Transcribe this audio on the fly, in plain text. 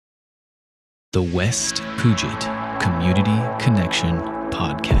The West Puget Community Connection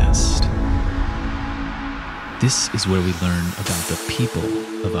Podcast. This is where we learn about the people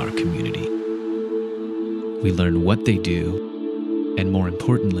of our community. We learn what they do, and more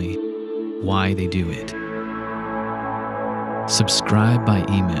importantly, why they do it. Subscribe by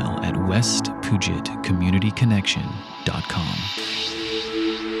email at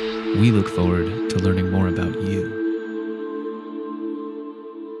westpugetcommunityconnection.com. We look forward to learning more about you.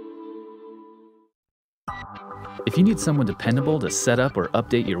 If you need someone dependable to set up or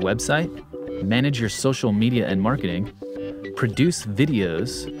update your website, manage your social media and marketing, produce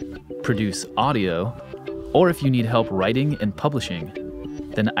videos, produce audio, or if you need help writing and publishing,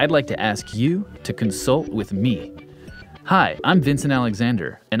 then I'd like to ask you to consult with me. Hi, I'm Vincent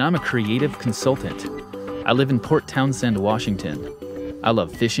Alexander, and I'm a creative consultant. I live in Port Townsend, Washington. I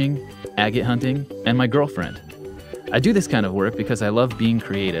love fishing, agate hunting, and my girlfriend. I do this kind of work because I love being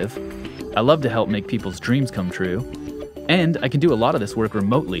creative. I love to help make people's dreams come true, and I can do a lot of this work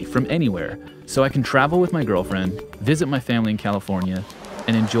remotely from anywhere, so I can travel with my girlfriend, visit my family in California,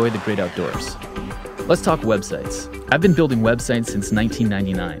 and enjoy the great outdoors. Let's talk websites. I've been building websites since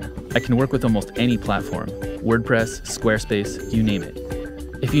 1999. I can work with almost any platform, WordPress, Squarespace, you name it.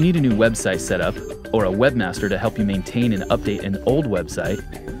 If you need a new website set up, or a webmaster to help you maintain and update an old website,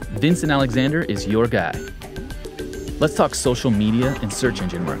 Vincent Alexander is your guy. Let's talk social media and search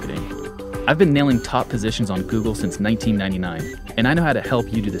engine marketing. I've been nailing top positions on Google since 1999, and I know how to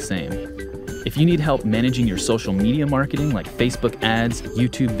help you do the same. If you need help managing your social media marketing like Facebook ads,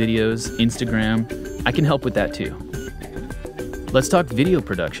 YouTube videos, Instagram, I can help with that too. Let's talk video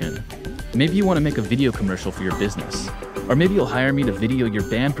production. Maybe you want to make a video commercial for your business, or maybe you'll hire me to video your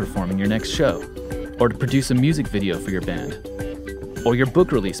band performing your next show, or to produce a music video for your band, or your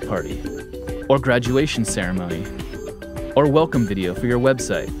book release party, or graduation ceremony, or welcome video for your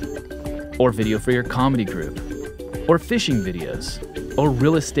website, or video for your comedy group, or fishing videos, or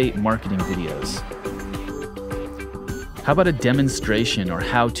real estate marketing videos. How about a demonstration or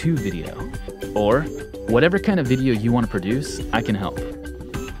how-to video? Or whatever kind of video you want to produce, I can help.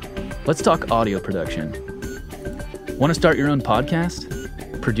 Let's talk audio production. Want to start your own podcast?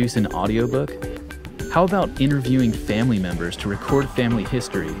 Produce an audiobook? How about interviewing family members to record family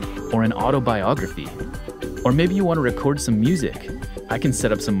history or an autobiography? Or maybe you want to record some music. I can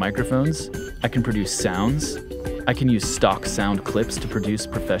set up some microphones, I can produce sounds, I can use stock sound clips to produce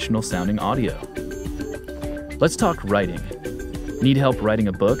professional sounding audio. Let's talk writing. Need help writing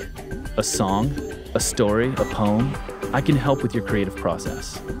a book, a song, a story, a poem? I can help with your creative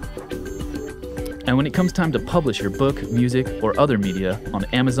process. And when it comes time to publish your book, music, or other media on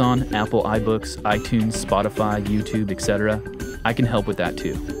Amazon, Apple iBooks, iTunes, Spotify, YouTube, etc., I can help with that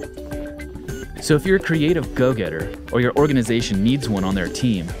too. So if you're a creative go-getter or your organization needs one on their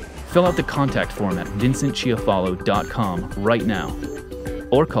team, fill out the contact form at vincentchiafalo.com right now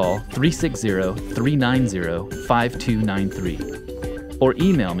or call 360-390-5293 or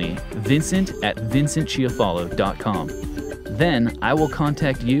email me vincent@vincentchiafalo.com. Then I will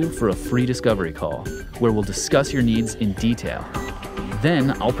contact you for a free discovery call where we'll discuss your needs in detail.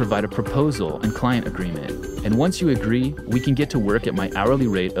 Then I'll provide a proposal and client agreement. And once you agree, we can get to work at my hourly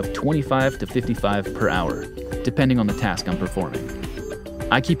rate of $25 to $55 per hour, depending on the task I'm performing.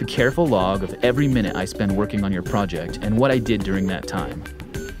 I keep a careful log of every minute I spend working on your project and what I did during that time.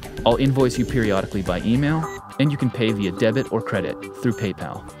 I'll invoice you periodically by email, and you can pay via debit or credit through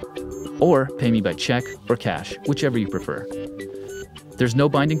PayPal. Or pay me by check or cash, whichever you prefer. There's no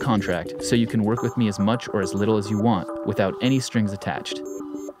binding contract, so you can work with me as much or as little as you want without any strings attached.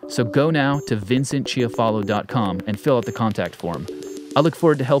 So go now to vincentchiafalo.com and fill out the contact form. I look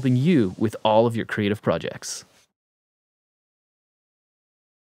forward to helping you with all of your creative projects.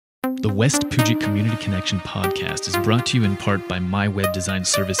 The West Puget Community Connection Podcast is brought to you in part by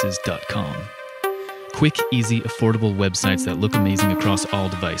mywebdesignservices.com. Quick, easy, affordable websites that look amazing across all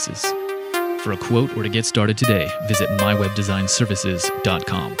devices. For a quote or to get started today, visit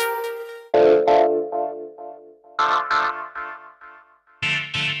mywebdesignservices.com.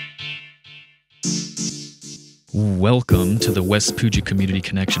 Welcome to the West Puget Community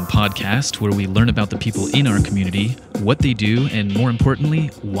Connection Podcast, where we learn about the people in our community, what they do, and more importantly,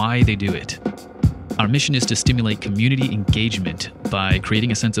 why they do it. Our mission is to stimulate community engagement by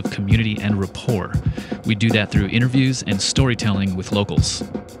creating a sense of community and rapport. We do that through interviews and storytelling with locals.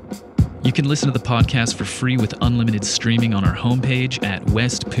 You can listen to the podcast for free with unlimited streaming on our homepage at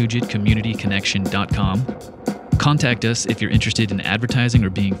westpugetcommunityconnection.com. Contact us if you're interested in advertising or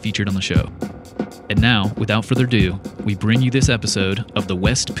being featured on the show. And now, without further ado, we bring you this episode of the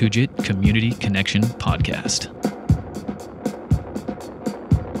West Puget Community Connection Podcast.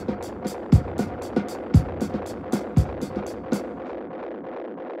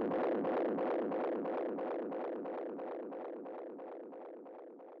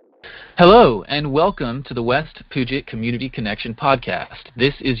 Hello, and welcome to the West Puget Community Connection podcast.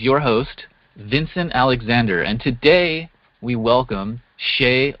 This is your host, Vincent Alexander, and today we welcome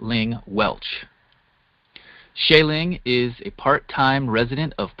Xie Ling Welch. Xie Ling is a part-time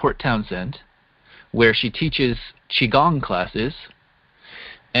resident of Port Townsend, where she teaches Qi Gong Classes,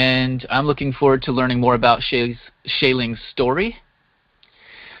 and I'm looking forward to learning more about Xie Ling's story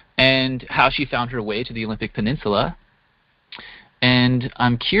and how she found her way to the Olympic Peninsula. And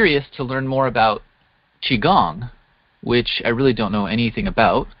I'm curious to learn more about Qi Gong, which I really don't know anything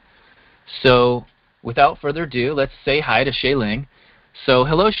about. So without further ado, let's say hi to Xie Ling. So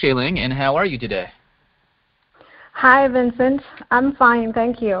hello, Xie Ling, and how are you today? Hi, Vincent. I'm fine,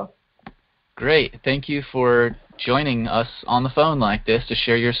 thank you. Great. Thank you for joining us on the phone like this to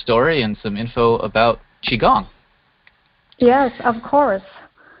share your story and some info about Qi Gong. Yes, of course.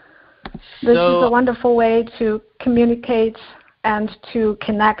 This is a wonderful way to communicate and to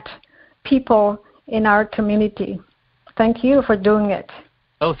connect people in our community. Thank you for doing it.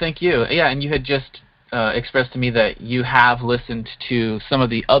 Oh, thank you. Yeah, and you had just expressed to me that you have listened to some of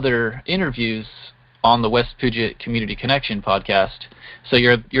the other interviews on the West Puget Community Connection podcast, so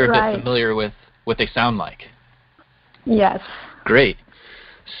you're a bit familiar with what they sound like. Yes. Great.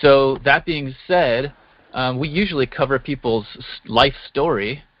 So that being said, we usually cover people's life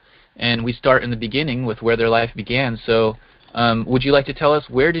story, and we start in the beginning with where their life began. So would you like to tell us,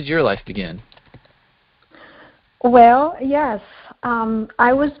 where did your life begin? Well, yes.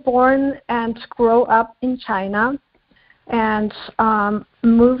 I was born and grew up in China and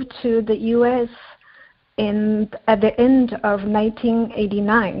moved to the U.S. at the end of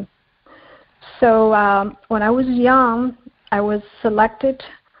 1989. So when I was young, I was selected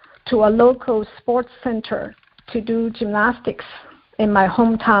to a local sports center to do gymnastics in my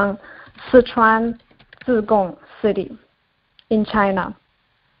hometown, Sichuan, Qi Gong City in China.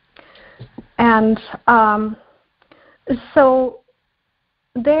 And so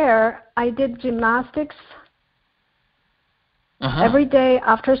there I did gymnastics every day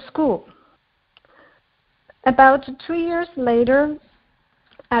after school. About 2 years later,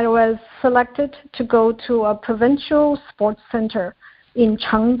 I was selected to go to a provincial sports center in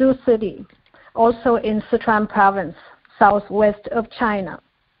Chengdu City, also in Sichuan province, southwest of China.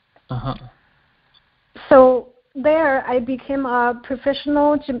 So there I became a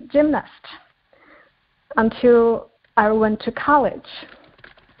professional gymnast until I went to college.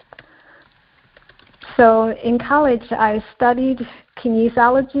 So in college I studied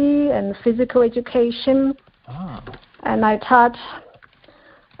kinesiology and physical education, and I taught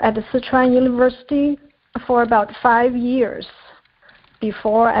at the Sichuan University for about 5 years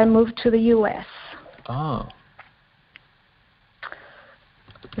before I moved to the U.S. Oh.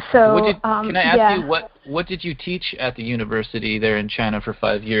 So, can I ask you, what did you teach at the university there in China for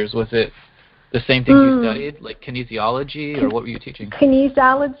 5 years? Was it the same thing you studied, like kinesiology, or what were you teaching?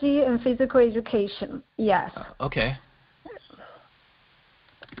 Kinesiology and physical education, yes. Okay.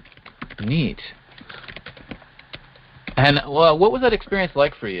 Neat. And well, what was that experience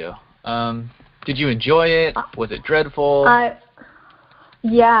like for you? Did you enjoy it? Was it dreadful?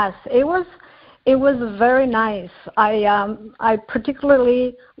 Yes, it was very nice. I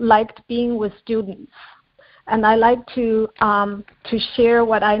particularly liked being with students, and I like to share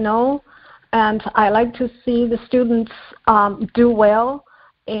what I know, and I like to see the students do well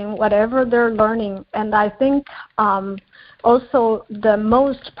in whatever they're learning. And I think also the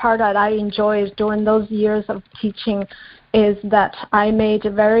most part that I enjoyed during those years of teaching is that I made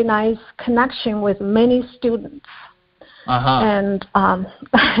a very nice connection with many students. And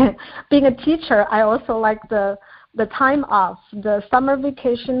being a teacher, I also like the time off, the summer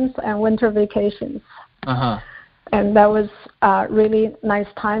vacations and winter vacations. And that was a really nice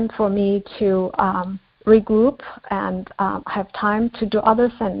time for me to regroup and have time to do other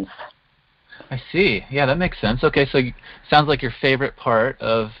things. I see. Yeah, that makes sense. Okay, so sounds like your favorite part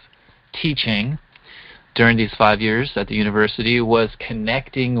of teaching during these 5 years at the university was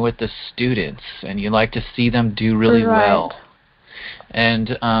connecting with the students, and you like to see them do really well.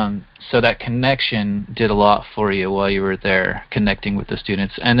 And so that connection did a lot for you while you were there, connecting with the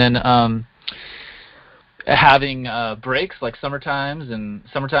students. And then having breaks like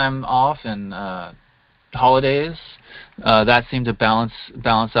summertime off and holidays, that seemed to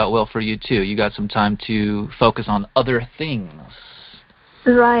balance out well for you too. You got some time to focus on other things.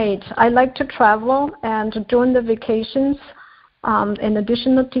 Right. I like to travel, and during the vacations, in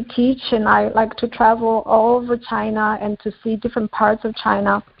addition to teach, and I like to travel all over China and to see different parts of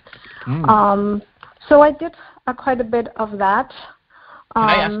China. So I did quite a bit of that.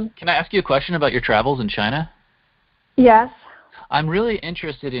 Can I ask you a question about your travels in China? Yes. I'm really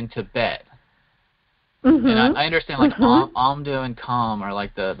interested in Tibet. Mm-hmm. And I understand, like, mm-hmm. Amdo and Kham are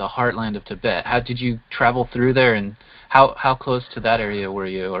like the heartland of Tibet. How did you travel through there, and how close to that area were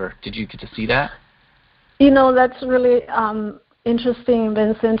you, or did you get to see that? That's really interesting,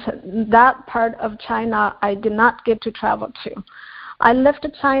 Vincent. That part of China I did not get to travel to. I left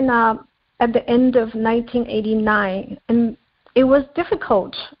China at the end of 1989, and it was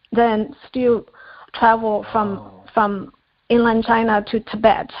difficult then still travel from inland China to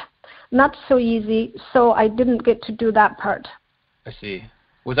Tibet. Not so easy, so I didn't get to do that part. I see.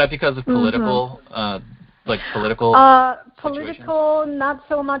 Was that because of political, political Political, not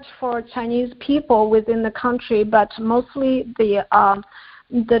so much for Chinese people within the country, but mostly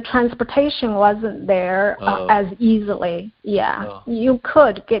the transportation wasn't there as easily. Yeah, you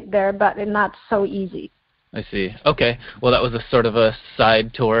could get there, but not so easy. I see. Okay. Well, that was a sort of a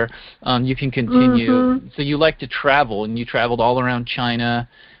side tour. You can continue. Mm-hmm. So you like to travel, and you traveled all around China,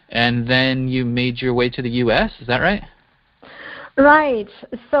 and then you made your way to the U.S. Is that right? Right.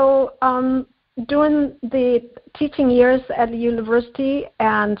 So during the teaching years at the university,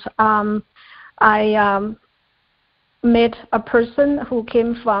 and I met a person who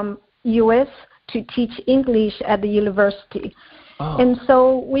came from U.S. to teach English at the university. Oh. And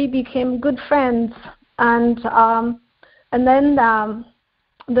so we became good friends, and then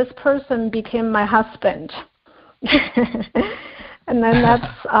this person became my husband. And then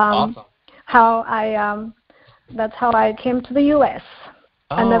that's awesome. how I came to the U.S.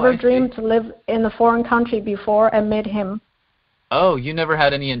 I never dreamed to live in a foreign country before I met him. Oh, you never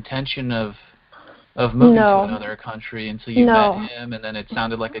had any intention of moving to another country until you met him, and then it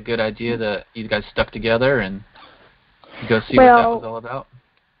sounded like a good idea that you guys stuck together and go see what that was all about?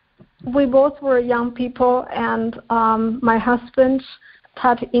 We both were young people, and my husband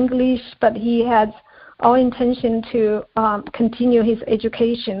taught English, but he had all intention to continue his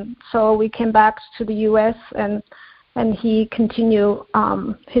education. So we came back to the U.S. and he continued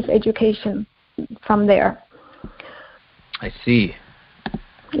his education from there. I see.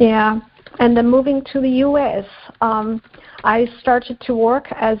 Yeah. And then moving to the U.S., I started to work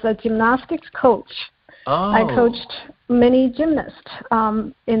as a gymnastics coach. Oh. I coached many gymnasts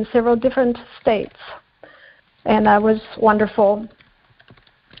in several different states, and that was wonderful.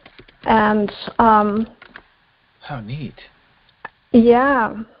 And how neat.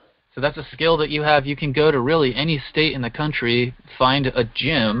 Yeah. So that's a skill that you have. You can go to really any state in the country, find a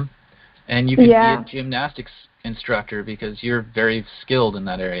gym, and you can be a gymnastics instructor because you're very skilled in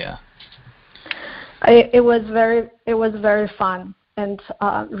that area. It was very fun, and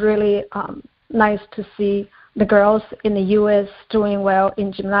really nice to see the girls in the U.S. doing well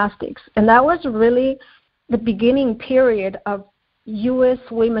in gymnastics. And that was really the beginning period of U.S.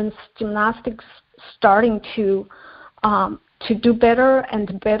 women's gymnastics starting to do better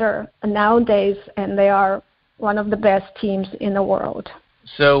and better nowadays, and they are one of the best teams in the world.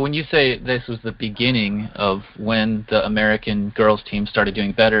 So when you say this was the beginning of when the American girls team started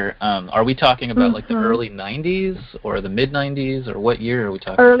doing better, are we talking about like the early 90s or the mid-90s, or what year are we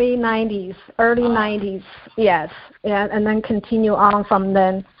talking? Early 90s, 90s, yes. Yeah, and then continue on from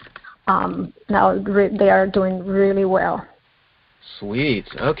then. Now they are doing really well. Sweet.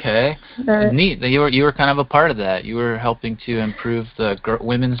 Okay. Neat. You were kind of a part of that. You were helping to improve the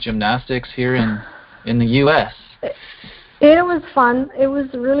women's gymnastics here in the U.S. It was fun. It was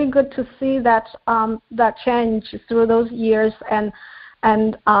really good to see that that change through those years, and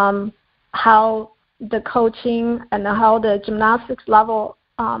how the coaching and how the gymnastics level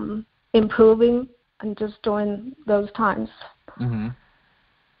improving, and just during those times. Mm-hmm.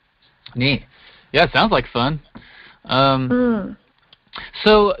 Neat. Yeah, it sounds like fun.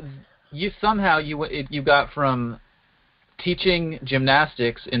 So you got from teaching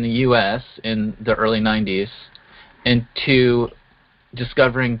gymnastics in the U.S. in the early 90s into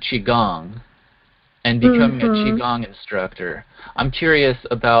discovering Qigong and becoming a Qigong instructor. I'm curious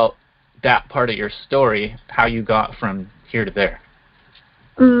about that part of your story, how you got from here to there.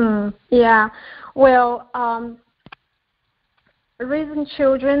 Yeah. Well, raising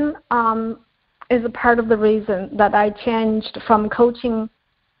children is a part of the reason that I changed from coaching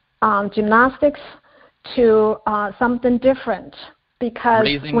gymnastics to something different. Because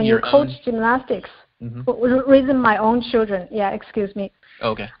when you coach gymnastics, raising my own children. Yeah, excuse me.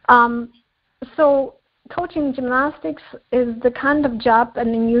 Okay. So coaching gymnastics is the kind of job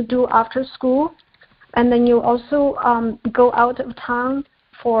and then you do after school, and then you also go out of town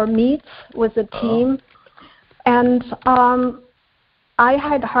for meets with the team. And I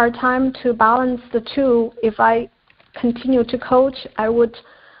had a hard time to balance the two. If I continue to coach, I would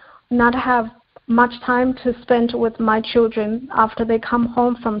not have much time to spend with my children after they come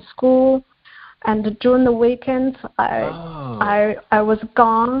home from school, and during the weekends I was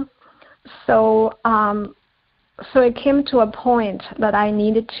gone. So so it came to a point that I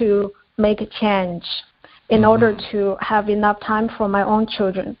needed to make a change in order to have enough time for my own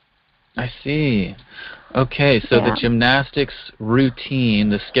children. I see. Okay, so the gymnastics routine,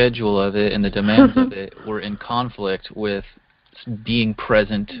 the schedule of it, and the demands of it were in conflict with being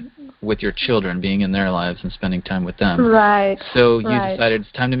present with your children, being in their lives and spending time with them. Right. So you decided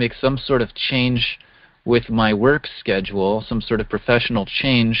it's time to make some sort of change with my work schedule, some sort of professional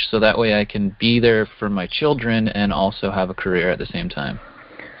change, so that way I can be there for my children and also have a career at the same time.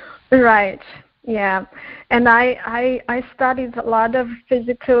 Right. Yeah. And I studied a lot of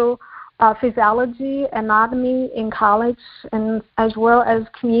physiology, anatomy in college, and as well as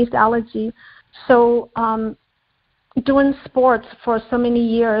kinesiology. So doing sports for so many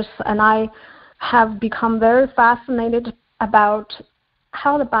years, and I have become very fascinated about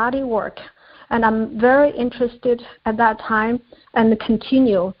how the body works. And I'm very interested at that time and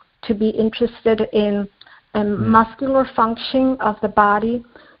continue to be interested in muscular function of the body.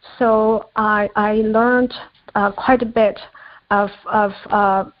 So I learned quite a bit of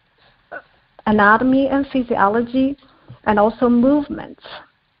anatomy and physiology, and also movements.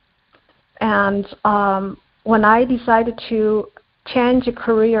 And when I decided to change a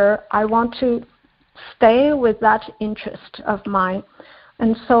career, I want to stay with that interest of mine.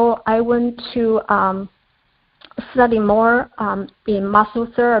 And so I went to study more in muscle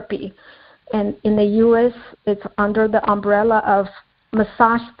therapy. And in the U.S., it's under the umbrella of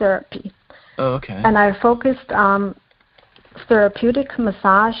massage therapy. Oh, okay. And I focused on therapeutic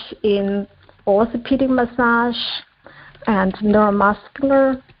massage in orthopedic massage and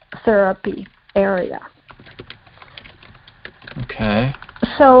neuromuscular therapy area. Okay.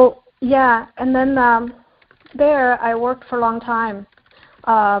 So, yeah, and then there I worked for a long time.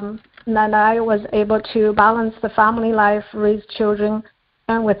 And then I was able to balance the family life, raise children,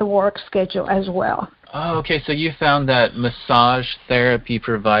 and with the work schedule as well. Oh, okay. So you found that massage therapy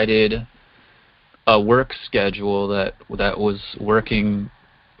provided a work schedule that was working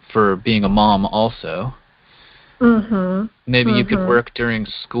for being a mom also. Mm-hmm. Maybe you could work during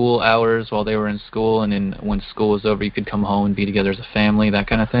school hours while they were in school, and then when school was over, you could come home and be together as a family, that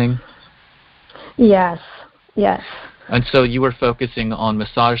kind of thing? Yes, yes. And so you were focusing on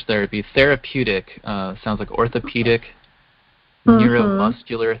massage therapy. Therapeutic sounds like orthopedic,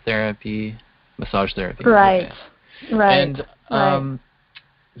 neuromuscular therapy, massage therapy. Right, okay. Right. And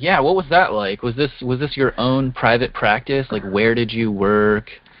yeah, what was that like? Was this your own private practice? Like, where did you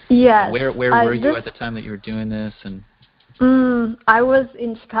work? Yes. Where were you at the time that you were doing this? And I was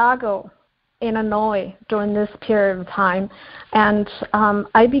in Chicago, Illinois, during this period of time, and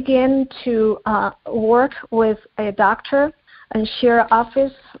I began to work with a doctor and share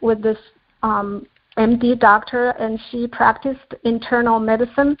office with this MD doctor, and she practiced internal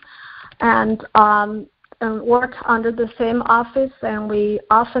medicine and work under the same office, and we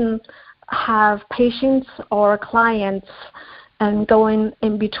often have patients or clients and going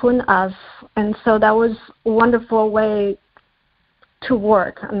in between us. And so that was a wonderful way to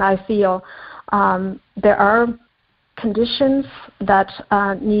work. And I feel there are conditions that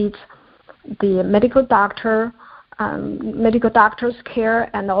need the medical doctor's care,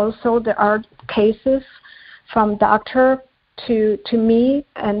 and also there are cases from doctor to me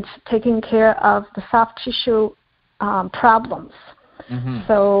and taking care of the soft tissue problems.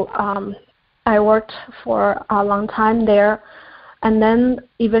 So I worked for a long time there, and then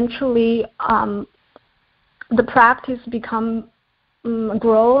eventually the practice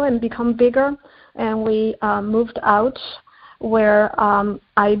grow and become bigger, and we moved out where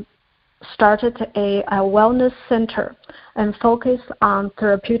I started a wellness center and focused on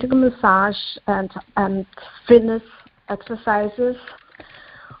therapeutic massage and fitness exercises.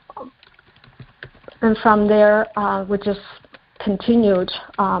 And from there, we just continued.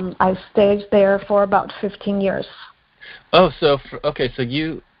 I stayed there for about 15 years. Oh, so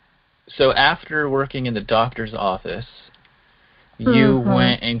so after working in the doctor's office, you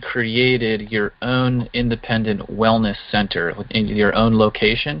went and created your own independent wellness center in your own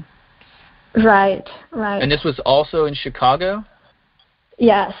location? Right, right. And this was also in Chicago?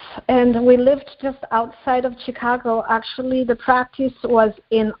 Yes, and we lived just outside of Chicago. Actually, the practice was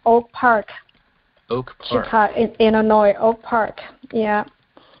in Oak Park. Oak Park. Chicago, in Illinois, Oak Park, yeah.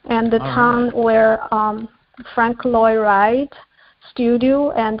 And the town where Frank Lloyd Wright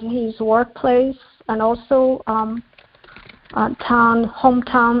studio and his workplace, and also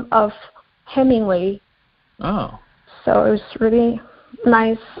hometown of Hemingway. Oh. So it was really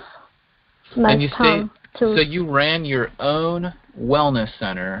nice nice town. So you ran your own wellness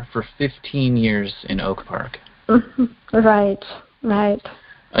center for 15 years in Oak Park. Right.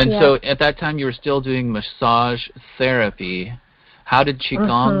 And so at that time you were still doing massage therapy. How did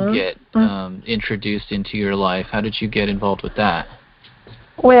Qigong get introduced into your life? How did you get involved with that?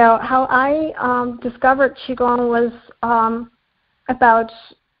 Well, how I discovered Qigong was about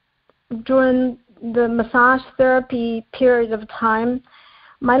during the massage therapy period of time.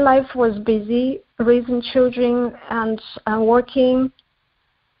 My life was busy, raising children and working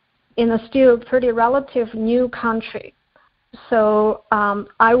in a still pretty relative new country. So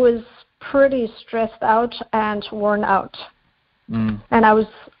I was pretty stressed out and worn out. And I was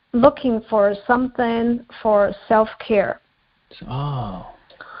looking for something for self-care. Oh.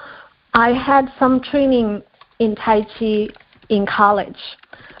 I had some training in Tai Chi in college,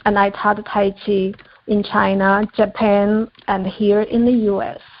 and I taught Tai Chi in China, Japan, and here in the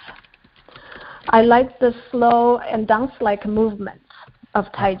U.S. I liked the slow and dance-like movements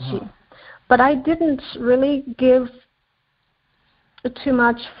of Tai Chi, but I didn't really give too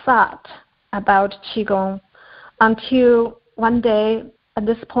much thought about Qigong until one day, at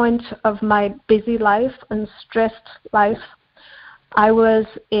this point of my busy life and stressed life, I was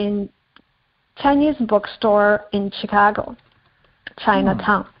in Chinese bookstore in Chicago,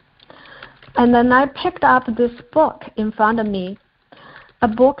 Chinatown. And then I picked up this book in front of me, a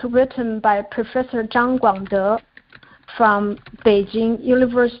book written by Professor Zhang Guangde from Beijing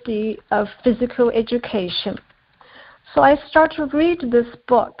University of Physical Education. So I started to read this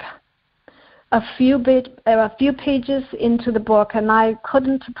book. A few pages into the book, and I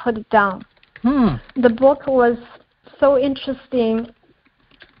couldn't put it down. The book was so interesting.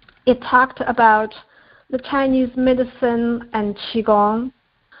 It talked about the Chinese medicine and Qigong,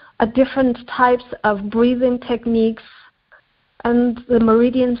 different types of breathing techniques, and the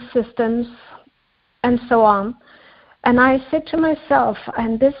meridian systems, and so on. And I said to myself,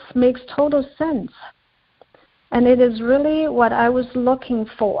 and this makes total sense. And it is really what I was looking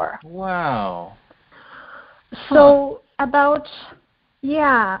for. Wow. So about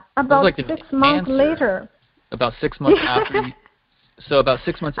 6 months later. About 6 months after you, so about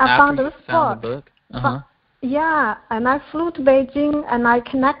 6 months after you found the book? Yeah, and I flew to Beijing and I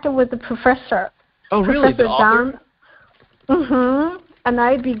connected with the professor. Oh, really? Professor Zhang. And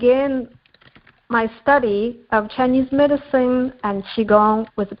I began my study of Chinese medicine and Qigong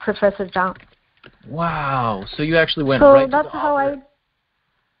with Professor Zhang. Wow. So you actually went right to the author.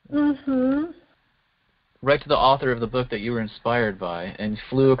 So that's how I... Right to the author of the book that you were inspired by and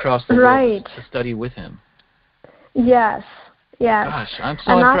flew across the world to study with him. Yes. Gosh, I'm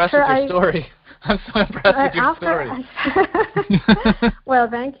so impressed with your story. I'm so impressed with your story. Well,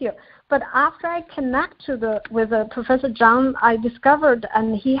 thank you. But after I connected with Professor Zhang, I discovered,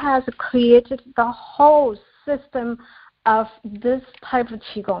 and he has created the whole system of this type of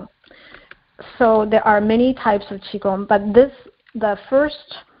Qigong. So there are many types of Qigong, but the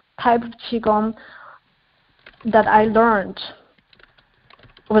first type of Qigong that I learned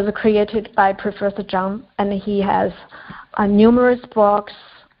was created by Professor Zhang, and he has numerous books,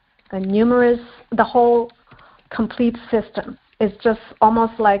 the whole complete system. It's just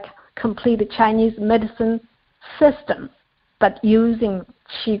almost like complete Chinese medicine system, but using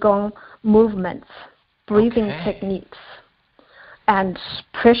Qigong movements, breathing techniques, and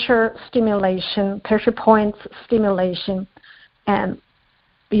pressure points stimulation, and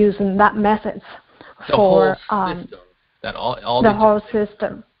using that methods for the whole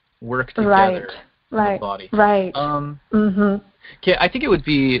system work together in the body. Right. Okay, I think it would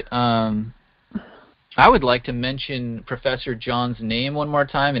be. I would like to mention Professor John's name one more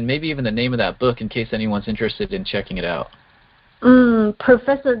time, and maybe even the name of that book, in case anyone's interested in checking it out.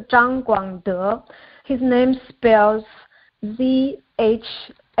 Professor Zhang Guangde. His name spells Zhang.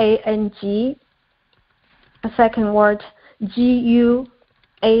 A second word Guand.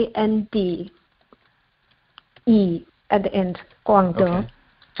 At the end, Guangde,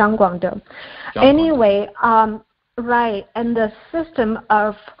 Zhang Guangde. Anyway, right, and the system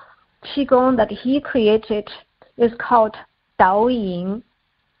of Qigong that he created is called Daoyin.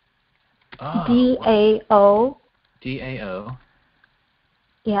 D-A-O. D-A-O.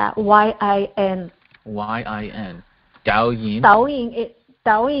 Yeah, Y-I-N. Y-I-N. Daoyin.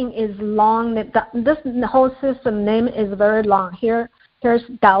 Daoyin is long. This whole system name is very long. Here's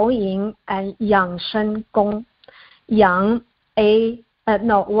Daoyin and Yang Shen Gong. Yang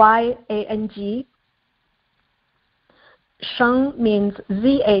Y-A-N-G. Sheng means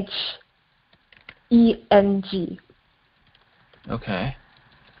Z-H-E-N-G. Okay.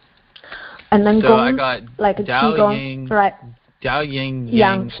 And then so Gong, I got like Daoyin, Qigong, right? Dao Ying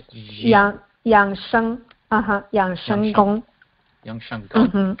Yang Sheng. Yang Sheng Gong. Yang Sheng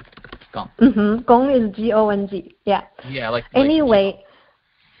Gong. Gong. Gong is Gong. Yeah. Yeah, like anyway.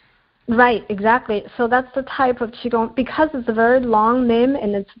 Right, exactly. So that's the type of Qigong. Because it's a very long name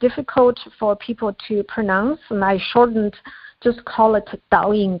and it's difficult for people to pronounce, and I shortened, just call it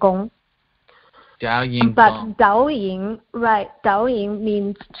Dao Ying Gong. Dao Ying but Gong. Dao Ying, right, Dao Ying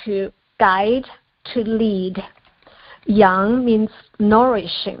means to guide, to lead. Yang means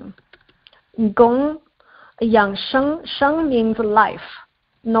nourishing. Gong, Yang Sheng means life,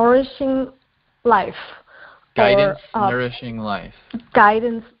 nourishing life. Guidance, nourishing life.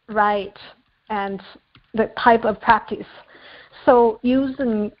 Guidance, right, and the type of practice. So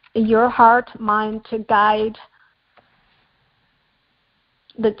using your heart, mind to guide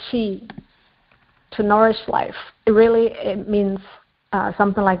the qi to nourish life. It means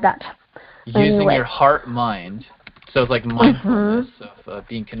something like that. Using your heart, mind. So it's like mindfulness of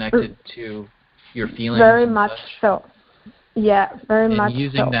being connected to your feelings. Very much so. Yeah, very much so. And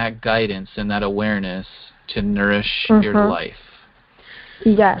using that guidance and that awareness to nourish your life.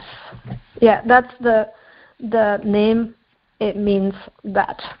 Yes. Yeah, that's the name. It means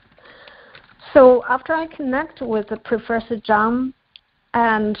that. So after I connect with Professor Zhang,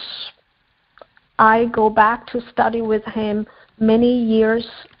 and I go back to study with him many years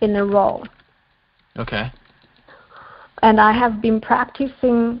in a row. Okay. And I have been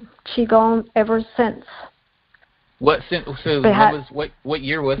practicing Qigong ever since. What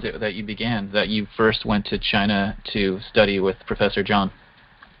year was it that you began, that you first went to China to study with Professor Zhang?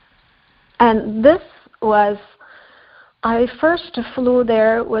 And this was, I first flew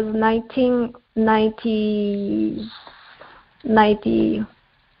there was 1997.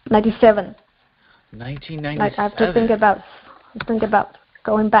 1997. Like I have to think about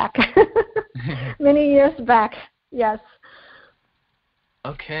going back. Many years back, yes.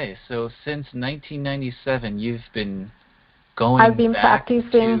 Okay, so since 1997, you've been going I've been back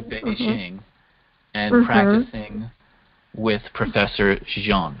practicing, to Beijing and practicing with Professor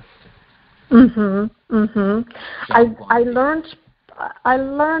Zhang. I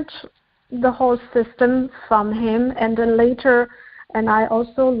learned the whole system from him, and then later, and I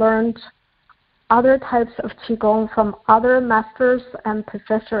also learned other types of Qigong from other masters and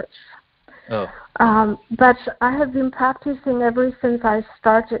professors. Oh. But I have been practicing ever since I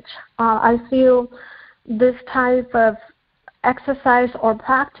started. I feel this type of exercise or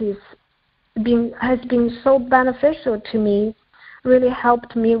practice has been so beneficial to me, really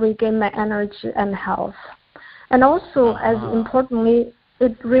helped me regain my energy and health. And also, as importantly,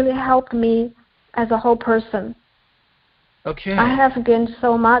 it really helped me as a whole person. Okay. I have gained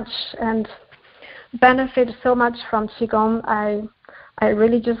so much and benefited so much from Qigong. I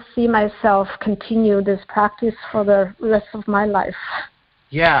really just see myself continue this practice for the rest of my life.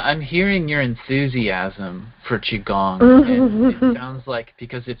 Yeah, I'm hearing your enthusiasm for Qigong, and it sounds like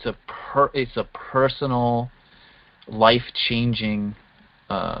because it's a personal, life-changing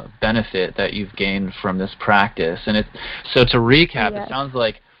benefit that you've gained from this practice. And so to recap, It sounds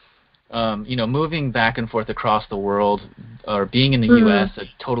like moving back and forth across the world, or being in the U.S., a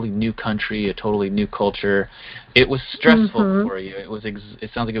totally new country, a totally new culture, it was stressful for you.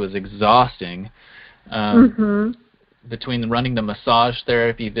 It sounds like it was exhausting. Between running the massage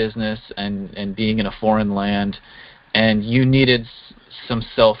therapy business and being in a foreign land, and you needed some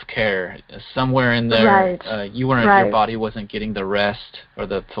self-care somewhere in there. Right. Your body wasn't getting the rest or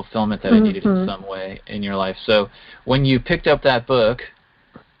the fulfillment that it needed in some way in your life. So when you picked up that book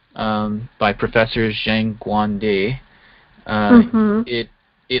by Professor Zhang Guandi,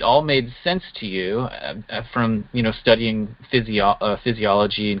 it all made sense to you from studying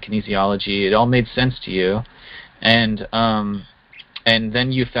physiology and kinesiology. It all made sense to you, and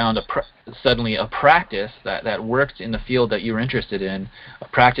then you found suddenly a practice that worked in the field that you were interested in, a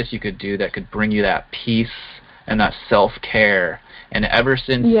practice you could do that could bring you that peace and that self-care. And ever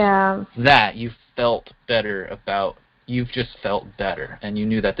since that, you've just felt better, and you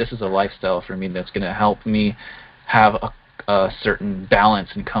knew that this is a lifestyle for me that's going to help me have a certain balance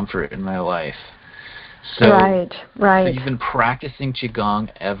and comfort in my life. So, so you've been practicing Qigong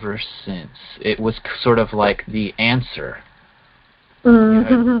ever since. It was sort of like the answer. You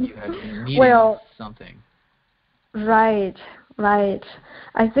had been needing something. Right. I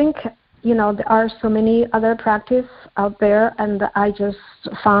think, there are so many other practices out there, and I just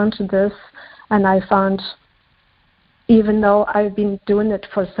found this, and I found, even though I've been doing it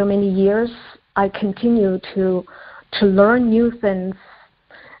for so many years, I continue to learn new things,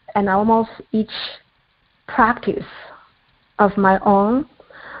 and almost each practice of my own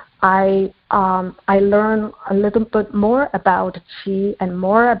I learn a little bit more about Qi and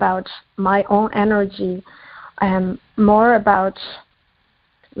more about my own energy, and learn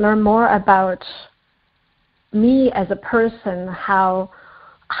more about me as a person, how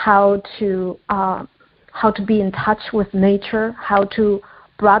to be in touch with nature, how to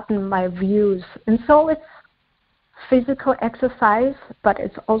broaden my views. And so it's physical exercise, but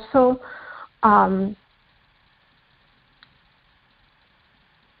it's also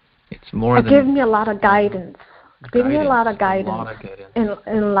it's more than give me a lot of guidance. Give me a lot of guidance,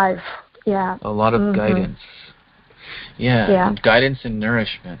 in life. Yeah. A lot of guidance. Yeah. And guidance and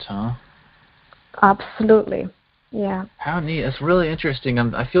nourishment, huh? Absolutely. Yeah. How neat. That's really interesting.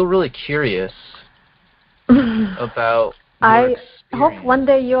 I feel really curious about your experience. I hope one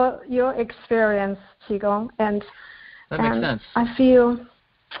day you'll experience Qi Gong, and that makes sense. I feel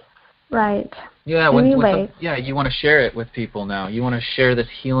right. Yeah, anyway. You want to share it with people now. You want to share this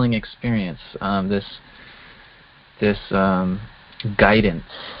healing experience, this guidance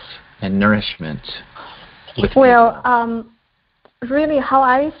and nourishment with people. Really, how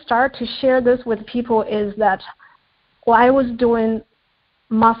I start to share this with people is that I was doing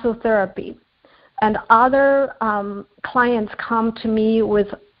muscle therapy, and other clients come to me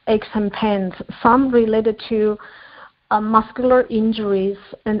with aches and pains, some related to muscular injuries,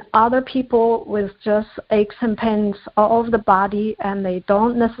 and other people with just aches and pains all over the body, and they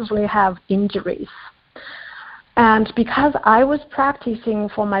don't necessarily have injuries. And because I was practicing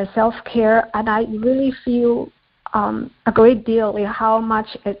for my self-care, and I really feel a great deal in how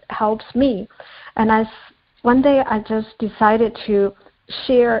much it helps me. And one day I just decided to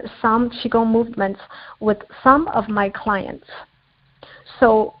share some Qigong movements with some of my clients.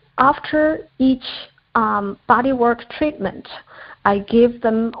 So after each bodywork treatment, I give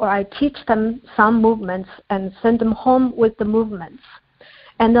them or I teach them some movements and send them home with the movements.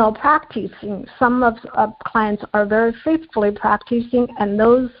 And they're practicing. Some of clients are very faithfully practicing, and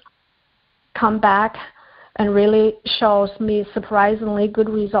those come back and really shows me surprisingly good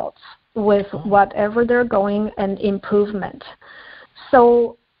results with whatever they're going and improvement.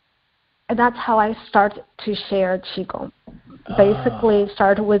 So that's how I started to share Qigong. Basically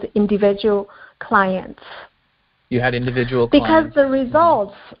start with individual clients. You had individual clients? Because the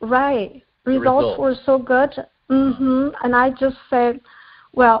results, right. Results were so good. And I just said,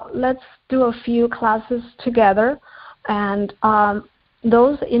 well, let's do a few classes together. And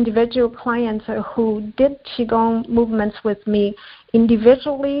those individual clients who did Qigong movements with me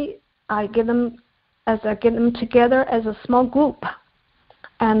individually, I get them together as a small group.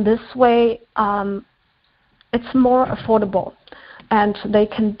 And this way, it's more affordable, and they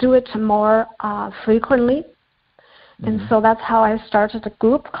can do it more frequently. And so that's how I started a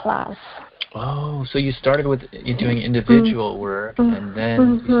group class. Oh, so you started with doing individual work, and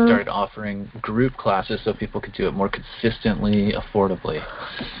then you started offering group classes so people could do it more consistently, affordably.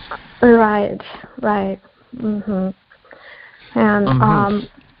 Right. And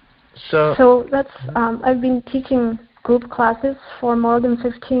so that's I've been teaching group classes for more than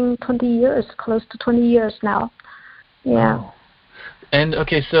 15, 20 years, close to 20 years now. Yeah. Wow. And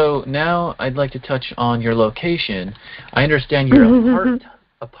okay, so now I'd like to touch on your location. I understand you're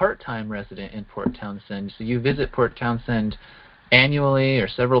a part-time resident in Port Townsend. So you visit Port Townsend annually or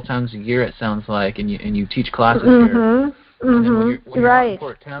several times a year, it sounds like, and you teach classes here. And then when you're in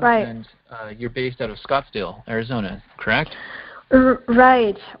Port Townsend, you're based out of Scottsdale, Arizona, correct?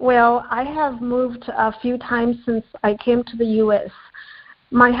 Right. Well, I have moved a few times since I came to the U.S.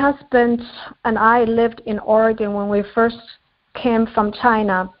 My husband and I lived in Oregon when we first came from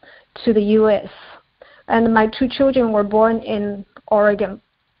China to the U.S. And my two children were born in Oregon.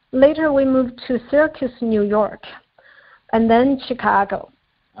 Later, we moved to Syracuse, New York, and then Chicago.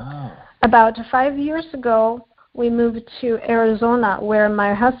 Oh. About 5 years ago, we moved to Arizona, where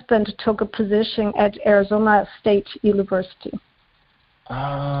my husband took a position at Arizona State University.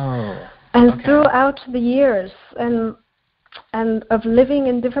 Oh. And throughout the years and of living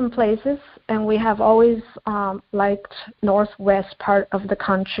in different places, and we have always liked northwest part of the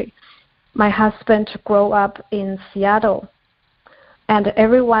country. My husband grew up in Seattle, and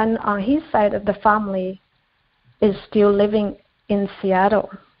everyone on his side of the family is still living in Seattle.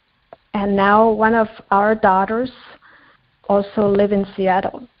 And now one of our daughters also live in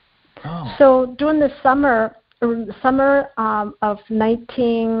Seattle. Oh. So during the summer of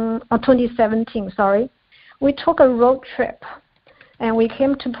 2017, we took a road trip, and we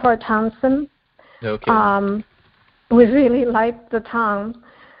came to Port Townsend. Okay. We really liked the town,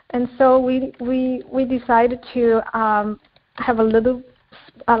 and so we decided to have a little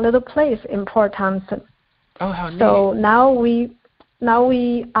place in Port Townsend. Oh, how neat! So now we now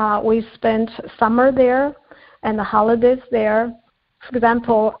we spent summer there and the holidays there. For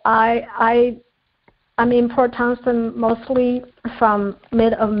example, I'm in Port Townsend mostly from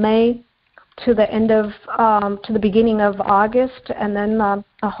mid of May to the end of to the beginning of August, and then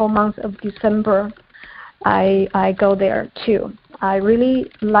a whole month of December I go there too. I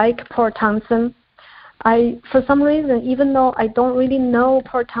really like Port Townsend. For some reason, even though I don't really know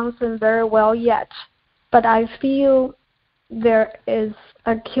Port Townsend very well yet, but I feel there is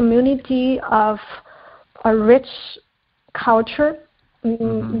a community of a rich culture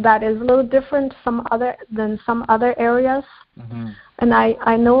that is a little different than some other areas. And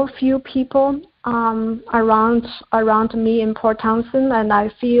I know a few people around me in Port Townsend, and I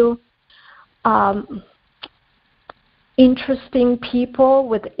feel interesting people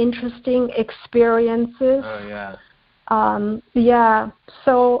with interesting experiences. Oh, yeah. Yeah.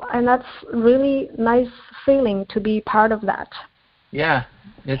 So, and that's really nice feeling to be part of that. Yeah,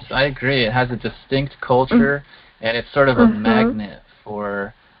 I agree. It has a distinct culture, and it's sort of a magnet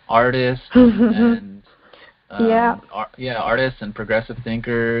for artists and artists and progressive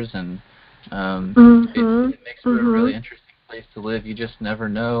thinkers, and it makes for a really interesting place to live. You just never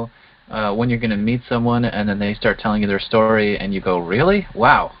know when you're going to meet someone, and then they start telling you their story, and you go, "Really?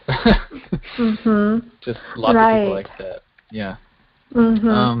 Wow!" Just lots of people like that. Yeah.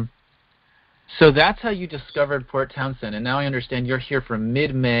 So that's how you discovered Port Townsend, and now I understand you're here from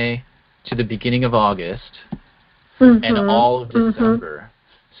mid-May to the beginning of August, and all of December.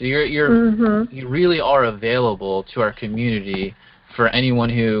 So you really are available to our community for anyone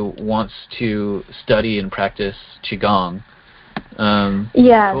who wants to study and practice Qigong.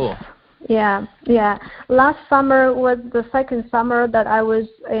 Yes. Cool. Yeah. Last summer was the second summer that I was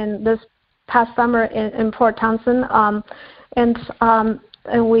in. This past summer in Port Townsend, and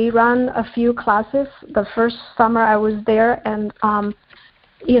we ran a few classes. The first summer I was there, and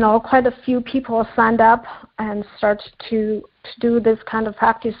quite a few people signed up and started to do this kind of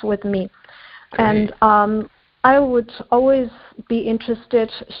practice with me. Great. And I would always be interested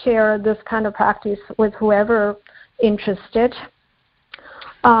to share this kind of practice with whoever interested.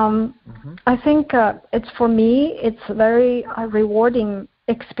 I think it's for me, it's a very rewarding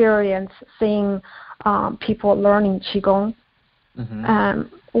experience seeing people learning Qigong.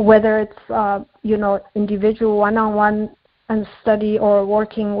 Whether it's individual one-on-one and study, or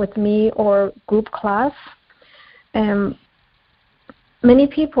working with me, or group class. Many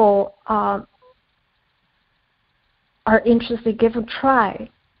people are interested, give a try.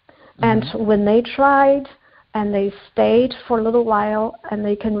 And when they tried and they stayed for a little while, and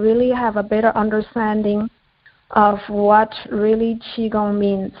they can really have a better understanding of what really Qigong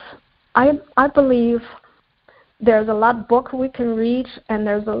means. I believe there's a lot of book we can read, and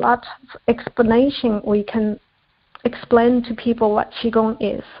there's a lot of explanation we can explain to people what Qigong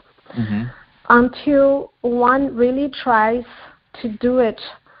is. Until one really tries to do it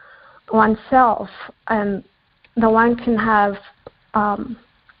oneself, and the one can have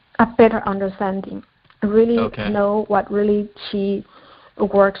a better understanding, really know what really Qi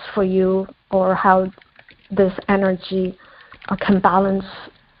works for you, or how this energy can balance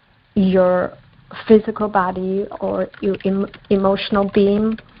your physical body or your emotional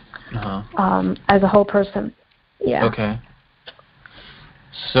being as a whole person. Yeah. Okay.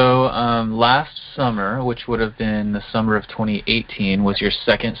 So last summer, which would have been the summer of 2018, was your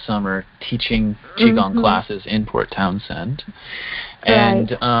second summer teaching Qi Gong classes in Port Townsend.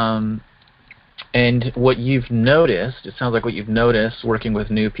 And and what you've noticed, it sounds like what you've noticed working with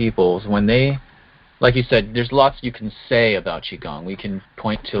new people is when they, like you said, there's lots you can say about Qigong. We can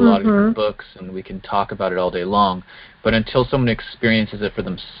point to a lot of different books, and we can talk about it all day long. But until someone experiences it for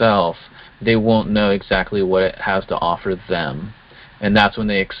themselves, they won't know exactly what it has to offer them. And that's when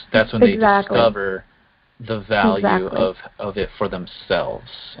they discover the value of it for themselves.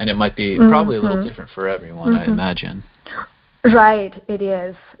 And it might be probably a little different for everyone, I imagine. Right, it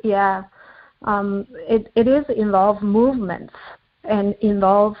is. Yeah. It is involve movements and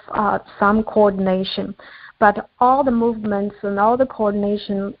involve some coordination, but all the movements and all the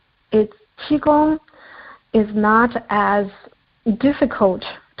coordination, Qigong is not as difficult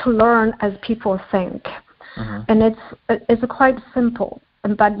to learn as people think, and it's quite simple.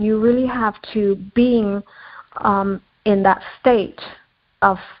 But you really have to being in that state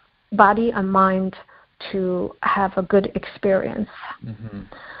of body and mind to have a good experience.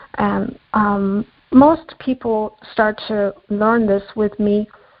 And most people start to learn this with me.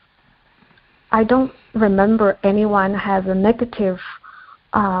 I don't remember anyone has a negative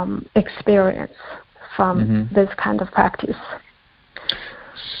experience from this kind of practice.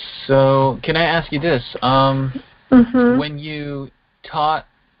 So can I ask you this? When you taught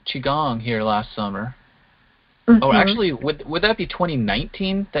Qigong here last summer. Mm-hmm. Oh, actually, would that be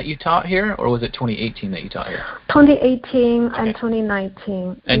 2019 that you taught here, or was it 2018 that you taught here? 2018 and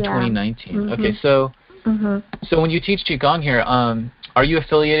 2019. And yeah. 2019. Mm-hmm. Okay, so Mm-hmm. so when you teach Qigong here, are you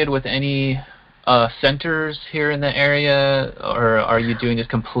affiliated with any centers here in the area, or are you doing this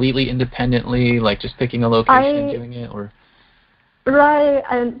completely independently, like just picking a location and doing it, or? Right,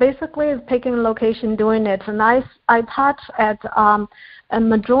 and basically picking a location, doing it. And I taught at a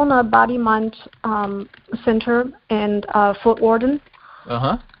Madrona Body Mind Center in Fort Worth.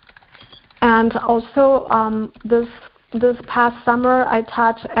 Uh-huh. And also this past summer I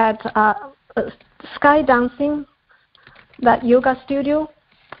taught at Sky Dancing, that yoga studio.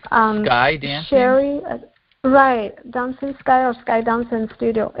 Sky Dancing? Sherry, right, Dancing Sky or Sky Dancing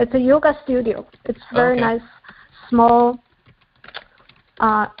Studio. It's a yoga studio. It's very nice, small,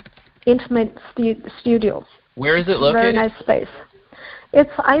 intimate studio. Where is it located? Very nice space.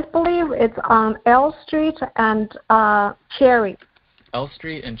 I believe it's on L Street and Cherry. L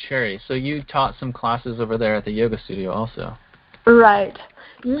Street and Cherry. So you taught some classes over there at the yoga studio also. Right.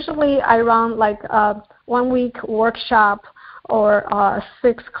 Usually I run like a 1 week workshop or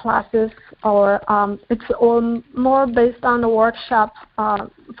 6 classes, or it's all more based on the workshop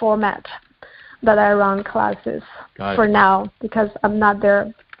format that I run classes for now, because I'm not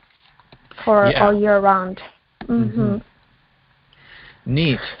there for all year round. Mm-hmm.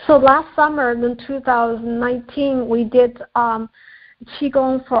 Neat. So last summer in 2019, we did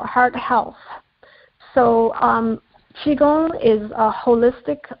Qigong for heart health. So Qigong is a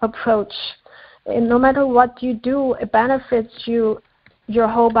holistic approach. And no matter what you do, it benefits your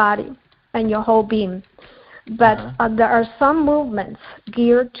whole body and your whole being. But there are some movements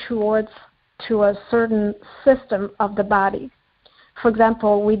geared to a certain system of the body. For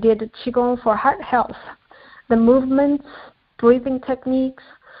example, we did Qigong for heart health. The movements, breathing techniques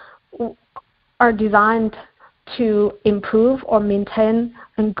are designed to improve or maintain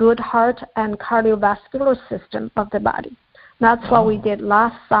a good heart and cardiovascular system of the body. That's what we did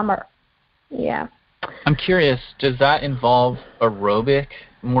last summer. Yeah. I'm curious, does that involve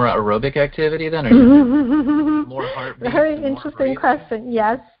more aerobic activity then, or more heartbeat? Very interesting question.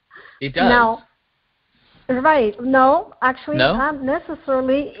 Yes. It does. Now, right. No, actually, not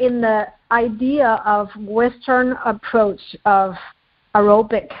necessarily in the idea of Western approach of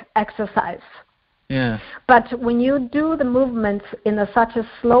aerobic exercise. Yeah. But when you do the movements in such a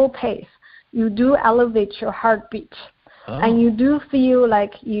slow pace, you do elevate your heartbeat. And you do feel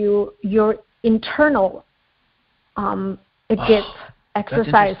like your internal it gets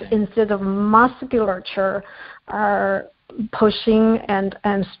exercise instead of musculature pushing and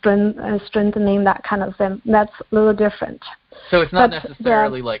strengthening, that kind of thing. That's a little different. So it's not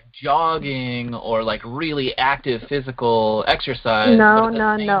necessarily like jogging or like really active physical exercise.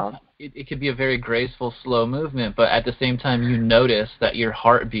 No. It could be a very graceful, slow movement, but at the same time you notice that your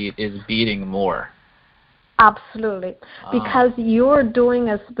heartbeat is beating more. Absolutely, because you're doing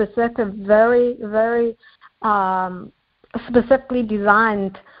a specific, very, very specifically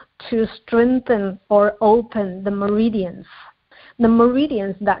designed to strengthen or open the meridians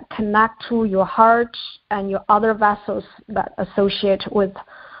that connect to your heart and your other vessels that associate with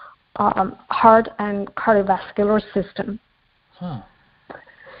heart and cardiovascular system.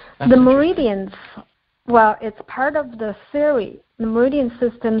 The meridians, well, it's part of the theory. The meridian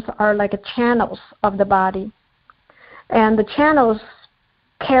systems are like channels of the body. And the channels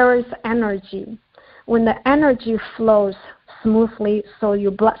carries energy. When the energy flows smoothly, so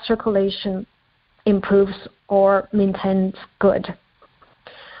your blood circulation improves or maintains good.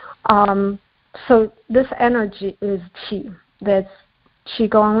 So this energy is Qi. That's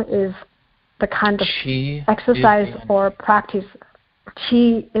Qigong is the kind of exercise or practice.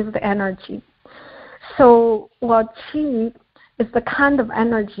 Qi is the energy. So what Qi is the kind of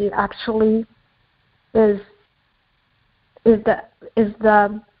energy actually is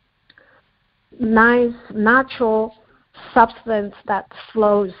the nice natural substance that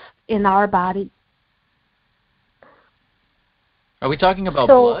flows in our body. Are we talking about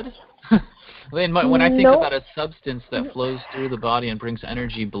blood? When I think about a substance that flows through the body and brings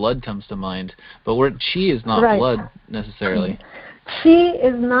energy, blood comes to mind. But Qi is not blood necessarily. Qi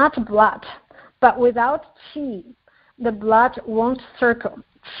is not blood, but without Qi, the blood won't circle.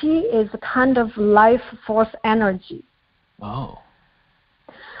 Qi is a kind of life force energy. Oh.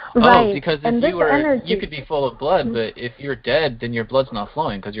 Right. Oh, because if you could be full of blood, but if you're dead, then your blood's not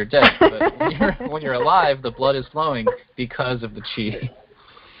flowing because you're dead. But when you're alive, the blood is flowing because of the Qi.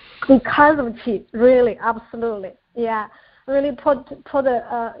 Because of Qi, really, absolutely, yeah. Really put it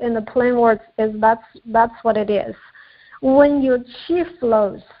in the plain words is that's what it is. When your qi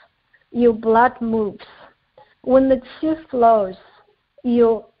flows, your blood moves. When the qi flows,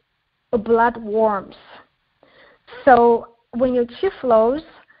 your blood warms. So when your qi flows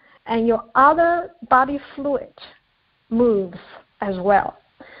and your other body fluid moves as well.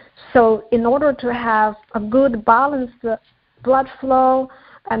 So in order to have a good balanced blood flow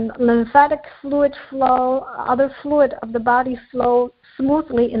and lymphatic fluid flow, other fluid of the body flow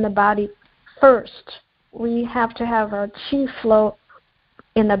smoothly in the body, first we have to have our qi flow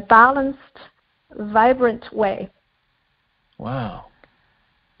in a balanced, vibrant way. Wow.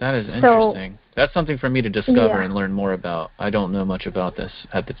 That is interesting. That's something for me to discover and learn more about. I don't know much about this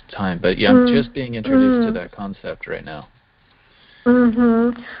at this time, but yeah, I'm just being introduced to that concept right now.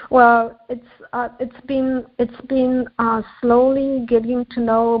 Well, it's been slowly getting to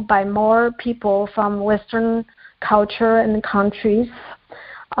know by more people from Western culture and countries,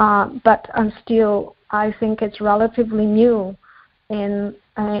 but I think it's relatively new in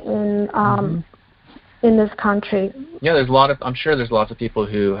this country. Yeah, I'm sure there's lots of people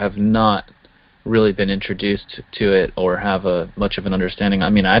who have not really been introduced to it or have much of an understanding.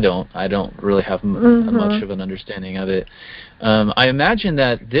 I mean, I don't really have much of an understanding of it. I imagine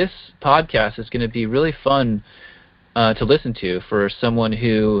that this podcast is going to be really fun to listen to for someone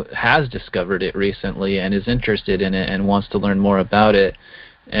who has discovered it recently and is interested in it and wants to learn more about it.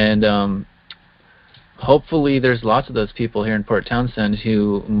 And hopefully there's lots of those people here in Port Townsend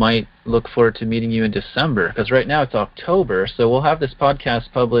who might look forward to meeting you in December, because right now it's October, so we'll have this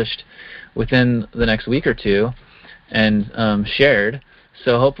podcast published within the next week or two and shared.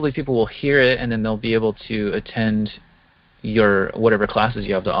 So hopefully people will hear it and then they'll be able to attend your whatever classes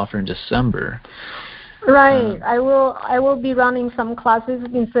you have to offer in December. Right. I will be running some classes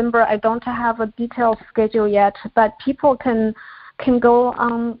in December. I don't have a detailed schedule yet, but people can go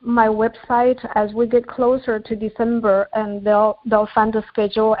on my website as we get closer to December, and they'll find the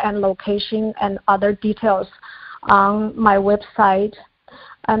schedule and location and other details on my website.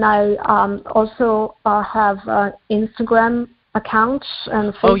 And I also have an Instagram account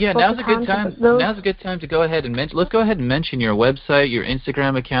and Facebook account. Oh yeah, now's a good time. Now's a good time to go ahead and mention. Let's go ahead and mention your website, your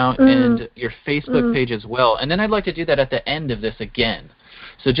Instagram account, and your Facebook page as well. And then I'd like to do that at the end of this again.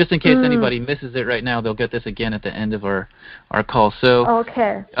 So just in case anybody misses it right now, they'll get this again at the end of our call. So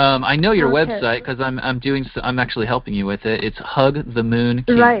I know your website because I'm actually helping you with it. It's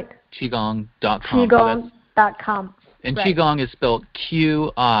hugthemoonqigong.com. Qigong.com. And Qigong is spelled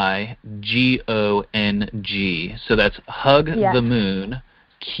Qigong. So that's hugthemoon,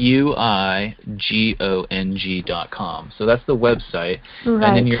 Qigong.com. So that's the website. Right.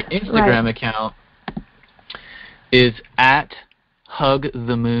 And then your Instagram account is at Hug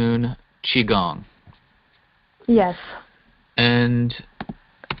the Moon Qigong. Yes. And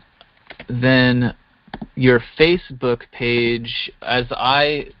then your Facebook page, as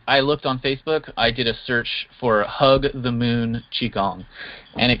I looked on Facebook, I did a search for Hug the Moon Qigong,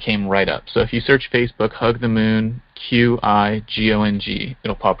 and it came right up. So if you search Facebook, Hug the Moon, Qigong,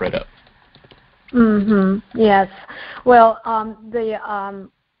 it'll pop right up. Yes. Well,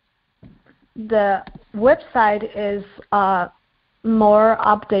 the website is more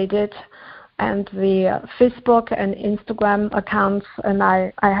updated, and the Facebook and Instagram accounts, and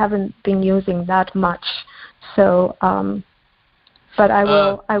I haven't been using that much. So, but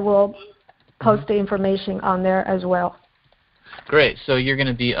I will post the information on there as well. Great. So you're going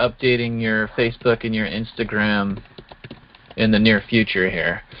to be updating your Facebook and your Instagram in the near future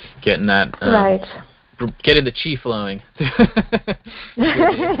here, getting that right. Getting the qi flowing.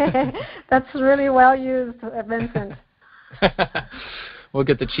 That's really well used, Vincent. We'll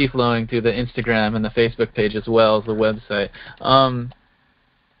get the qi flowing through the Instagram and the Facebook page as well as the website.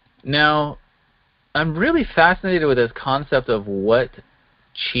 Now, I'm really fascinated with this concept of what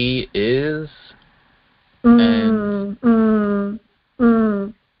qi is.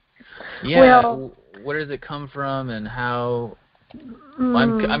 Yeah, well, where does it come from and how?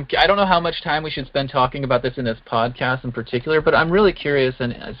 I don't know how much time we should spend talking about this in this podcast in particular, but I'm really curious.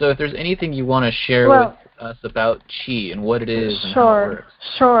 And so if there's anything you want to share with us about qi and what it is and how it works.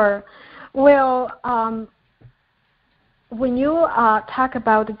 Sure. Well, when you talk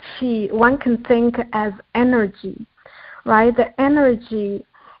about qi, one can think as energy, right? The energy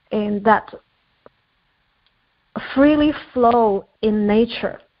in that freely flow in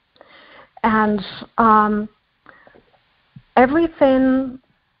nature. And everything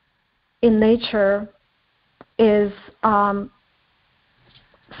in nature is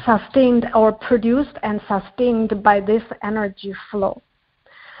sustained or produced and sustained by this energy flow.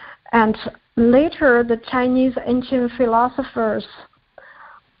 And later, the Chinese ancient philosophers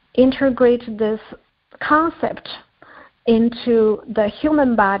integrate this concept into the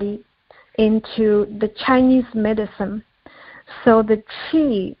human body, into the Chinese medicine. So the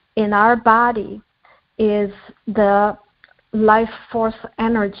qi in our body is the life force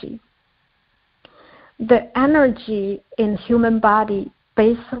energy. The energy in human body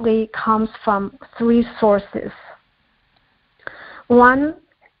basically comes from three sources. One,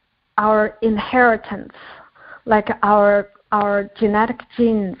 our inheritance, like our genetic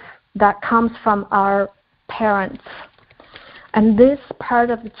genes that comes from our parents. And this part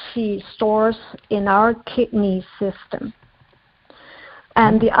of the qi stores in our kidney system.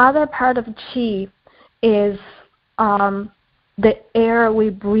 And the other part of qi is the air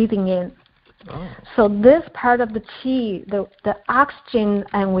we're breathing in. Oh. So this part of the qi, the oxygen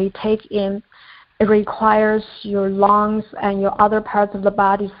and we take in, it requires your lungs and your other parts of the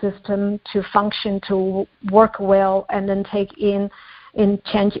body system to function, to work well, and then take in and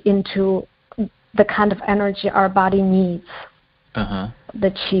change into the kind of energy our body needs, the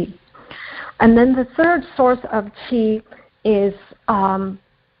qi. And then the third source of qi is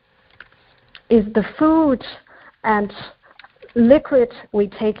the food and liquid we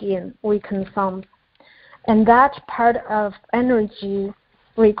take in, we consume. And that part of energy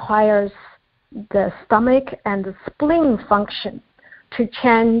requires the stomach and the spleen function to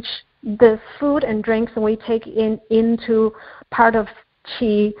change the food and drinks we take in into part of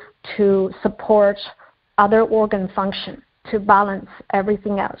qi to support other organ function, to balance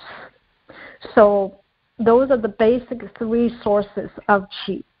everything else. So those are the basic three sources of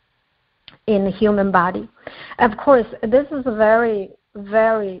qi in the human body. Of course, this is a very,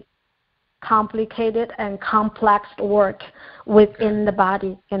 very complicated and complex work within the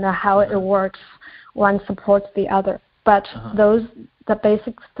body and how it works. One supports the other. But those, the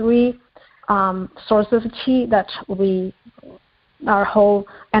basic three sources of qi that our whole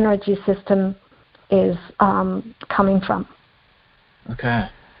energy system is coming from. Okay.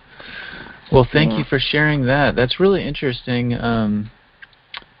 Well, thank you for sharing that. That's really interesting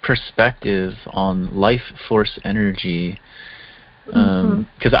perspective on life force energy.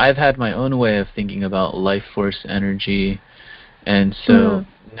 Because I've had my own way of thinking about life force energy, and so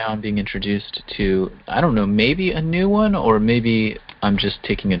now I'm being introduced to, I don't know, maybe a new one, or maybe I'm just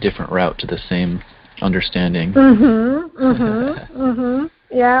taking a different route to the same understanding.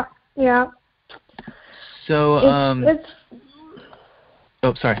 Yeah, yeah. So, it's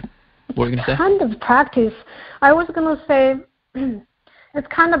oh, sorry. What were you going to say? Kind of practice. I was going to say, it's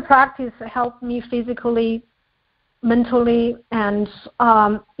kind of practice that helped me physically, mentally, and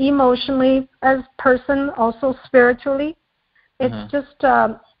emotionally as a person, also spiritually. It's just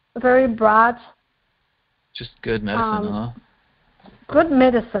very broad. Just good medicine, Good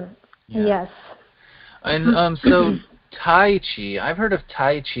medicine, yeah. Yes. And so Tai Chi, I've heard of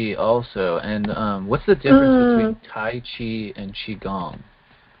Tai Chi also, and what's the difference between Tai Chi and Qi Gong?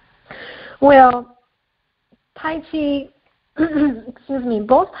 Well, Tai Chi, excuse me,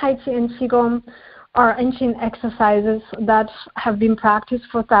 both Tai Chi and Qi Gong are ancient exercises that have been practiced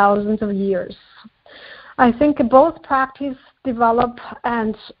for thousands of years. I think both practice, develop,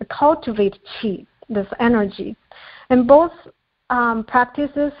 and cultivate qi, this energy. And both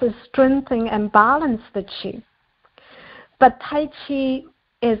practices strengthen and balance the qi. But Tai Chi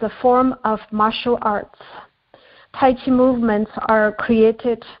is a form of martial arts. Tai Chi movements are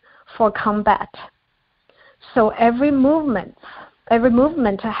created for combat. So every movement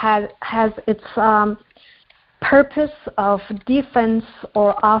has its purpose of defense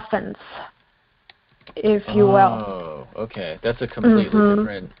or offense, if you will. Oh, okay. That's a completely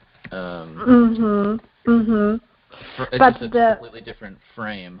different. It's But just a completely different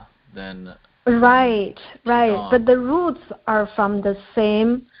frame than. Right. But the roots are from the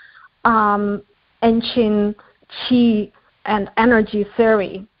same ancient qi and energy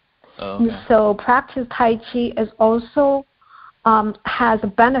theory. Oh, okay. So practice Tai Chi is also has a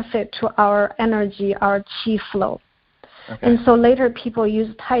benefit to our energy, our qi flow. Okay. And so later people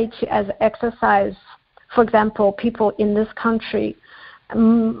use Tai Chi as exercise. For example, people in this country,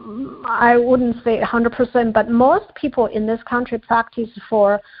 I wouldn't say 100%, but most people in this country practice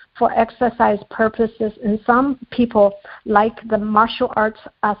for exercise purposes, and some people like the martial arts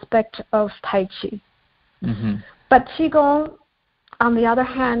aspect of Tai Chi. But Qi Gong, on the other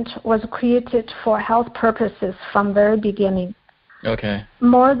hand, was created for health purposes from very beginning. Okay.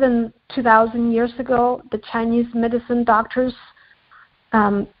 More than 2,000 years ago, the Chinese medicine doctors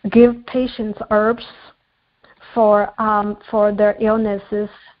give patients herbs for their illnesses,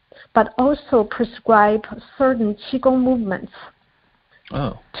 but also prescribe certain Qigong movements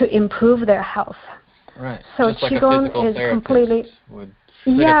to improve their health. Right. So just like Qigong a physical is therapist completely would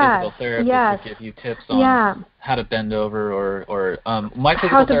like a Yes, physical therapist yes, would give you tips on yeah. how to bend over, or my How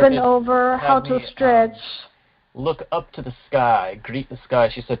physical to bend therapist over, how had to me stretch. look up to the sky, greet the sky.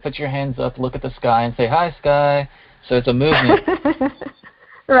 She said, put your hands up, look at the sky, and say, hi, sky. So it's a movement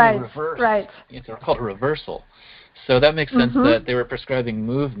Right, to reverse. right. It's called a reversal. So that makes sense that they were prescribing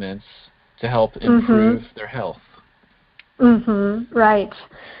movements to help improve their health. Right.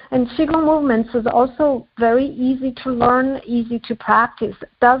 And Qigong movements is also very easy to learn, easy to practice. It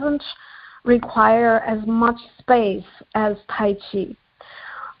doesn't require as much space as Tai Chi.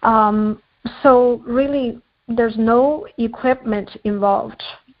 So really, there's no equipment involved.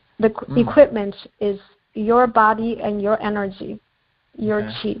 The equipment is your body and your energy, your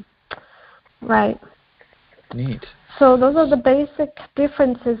Qi. Right. Neat. So those are the basic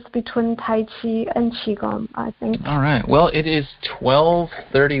differences between Tai Chi and Qigong, I think. All right. Well, it is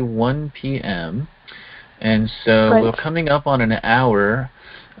 12:31 p.m., and so we're coming up on an hour.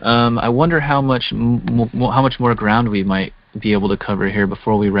 I wonder how much more ground we might be able to cover here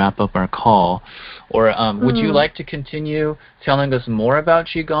before we wrap up our call. Or would you like to continue telling us more about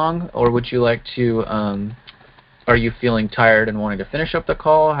Qigong, or would you like to, are you feeling tired and wanting to finish up the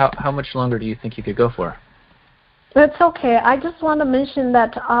call? How much longer do you think you could go for? It's okay. I just want to mention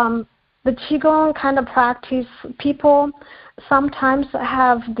that the Qigong kind of practice, people sometimes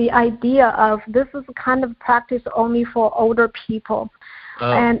have the idea of this is a kind of practice only for older people.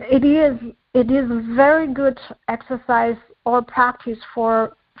 And it is very good exercise or practice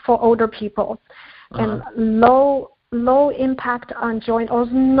for older people. And low impact on joint, or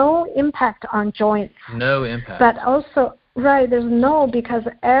no impact on joints. No impact. But also, right, there's no, because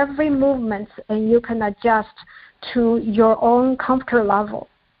every movement and you can adjust to your own comfort level.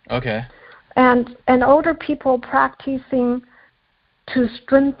 Okay. And older people practicing to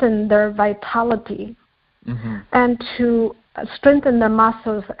strengthen their vitality and to strengthen their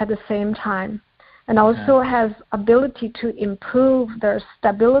muscles at the same time, and also has ability to improve their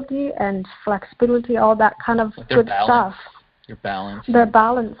stability and flexibility, all that kind of good stuff. Your balance. Their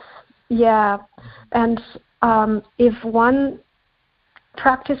balance, yeah. And if one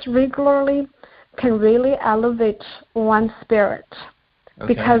practice regularly, can really elevate one's spirit.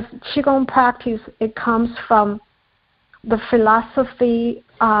 Because Qigong practice, it comes from the philosophy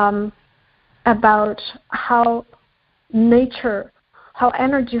about how nature, how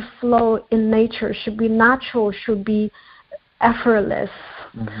energy flow in nature should be natural, should be effortless.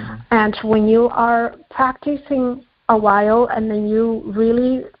 And when you are practicing a while and then you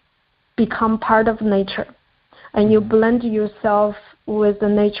really become part of nature and you blend yourself with the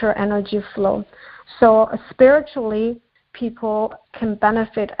nature energy flow. So spiritually, people can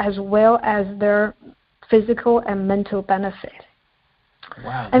benefit as well as their physical and mental benefit.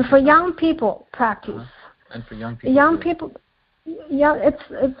 Wow. And for young people, practice. And for young people. Young people, yeah,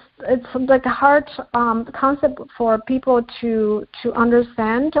 it's like a hard concept for people to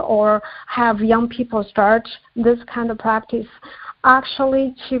understand or have young people start this kind of practice.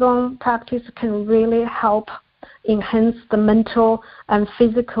 Actually, Qigong practice can really help enhance the mental and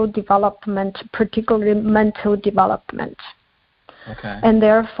physical development, particularly mental development. And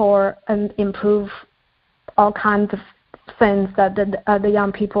therefore, improve all kinds of things that the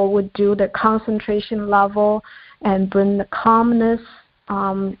young people would do, the concentration level, and bring the calmness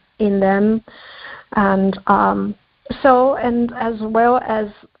in them. And and as well as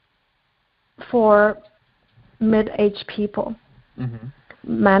for mid-age people,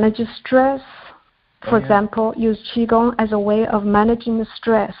 manage stress. For example, use Qigong as a way of managing the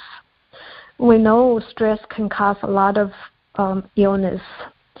stress. We know stress can cause a lot of illness,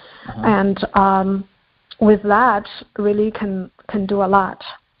 and with that, really can do a lot.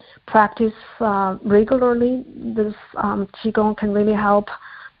 Practice regularly. This Qigong can really help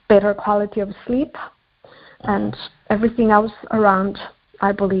better quality of sleep and everything else around,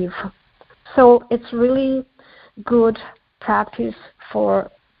 I believe. So it's really good practice for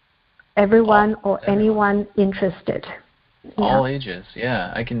everyone or anyone interested. All ages,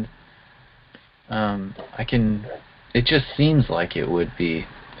 yeah. I can. It just seems like it would be.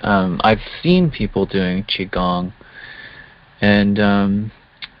 I've seen people doing Qigong, and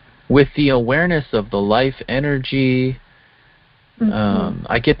with the awareness of the life energy,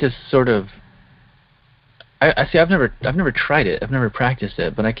 I get this sort of. I see. I've never tried it. I've never practiced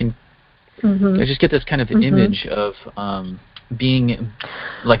it, but I can. I just get this kind of image of being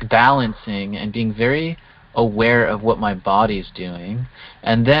like balancing and being very aware of what my body's doing,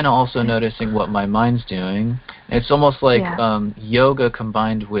 and then also noticing what my mind's doing. It's almost like yoga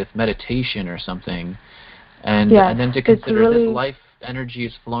combined with meditation or something, and then to consider this life energy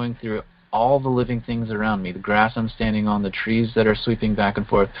is flowing through all the living things around me, the grass I'm standing on, the trees that are sweeping back and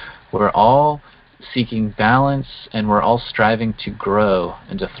forth. We're all seeking balance, and we're all striving to grow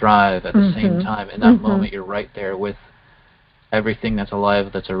and to thrive at the same time. In that moment, you're right there with everything that's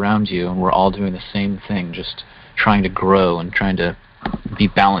alive that's around you, and we're all doing the same thing, just trying to grow and trying to be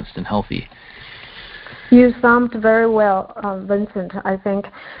balanced and healthy. You summed very well, Vincent. I think,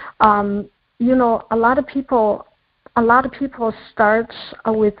 you know, a lot of people start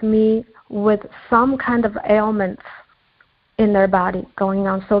with me with some kind of ailments in their body going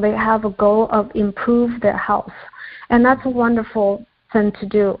on. So they have a goal of improve their health, and that's a wonderful thing to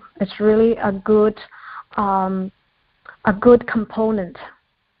do. It's really a good component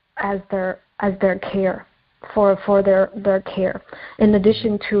as their care for their care, in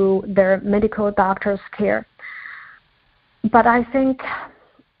addition to their medical doctor's care. But I think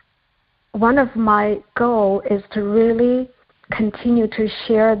one of my goals is to really continue to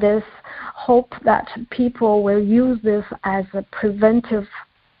share this hope that people will use this as a preventive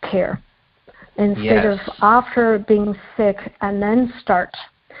care instead of after being sick and then start.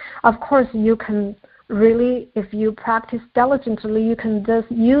 Of course, you can really, if you practice diligently, you can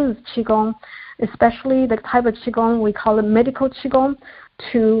just use Qigong, especially the type of Qigong we call it medical Qigong,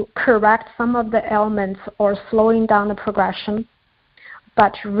 to correct some of the ailments or slowing down the progression.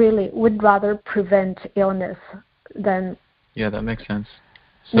 But really, would rather prevent illness than that makes sense.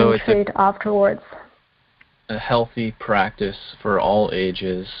 So treat afterwards. A healthy practice for all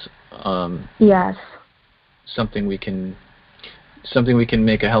ages. Yes. Something we can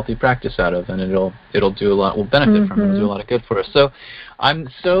make a healthy practice out of, and it'll do a lot. We'll benefit from it. It'll do a lot of good for us. So I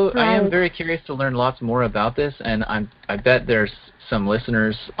am very curious to learn lots more about this, and I bet there's some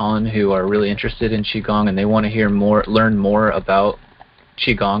listeners on who are really interested in Qigong, and they want to learn more about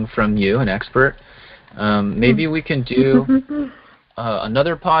Qigong from you, an expert. Maybe we can do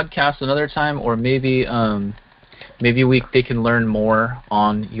another podcast another time, or maybe they can learn more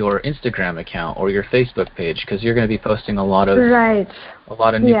on your Instagram account or your Facebook page, because you're going to be posting a lot of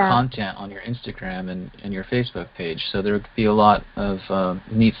new content on your Instagram and your Facebook page. So there would be a lot of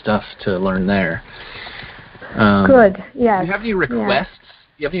neat stuff to learn there. Good. Yeah. Do you have any requests?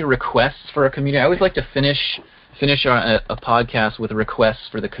 Do you have any requests for a community? I always like to finish a podcast with requests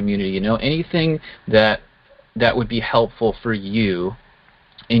for the community. You know, anything that would be helpful for you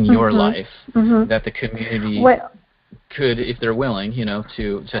in your life that the community could, if they're willing, you know,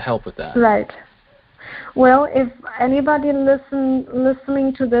 to help with that. Right. Well, if anybody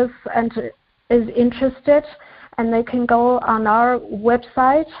listening to this and is interested, and they can go on our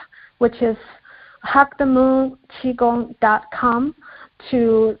website, which is hugthemoonqigong.com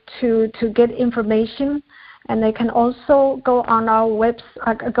to get information. And they can also go on our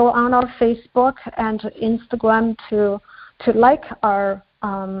Facebook and Instagram to like our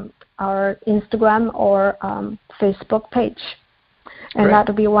Instagram or Facebook page, and that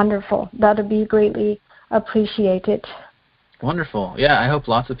would be wonderful. That would be greatly appreciated. Wonderful. Yeah, I hope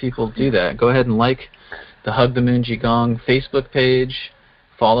lots of people do that. Go ahead and like the Hug the Moon Qigong Facebook page,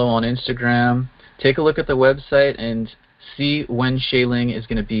 follow on Instagram, take a look at the website, and see when Xie Ling is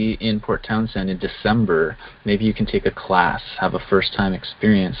going to be in Port Townsend in December. Maybe you can take a class, have a first-time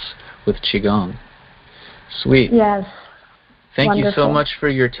experience with Qigong. Sweet. Yes. Thank you so much for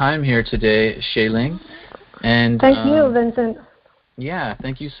your time here today, Xie Ling. And thank you, Vincent. Yeah,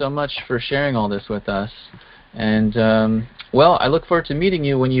 thank you so much for sharing all this with us. And, well, I look forward to meeting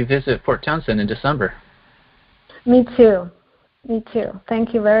you when you visit Port Townsend in December. Me too. Me too.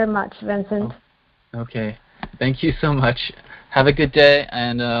 Thank you very much, Vincent. Oh, okay. Thank you so much. Have a good day,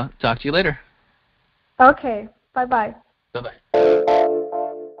 and talk to you later. Okay. Bye-bye. Bye-bye.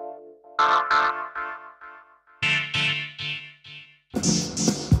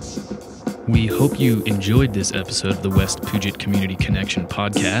 We hope you enjoyed this episode of the West Puget Community Connection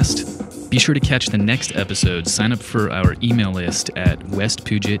podcast. Be sure to catch the next episode. Sign up for our email list at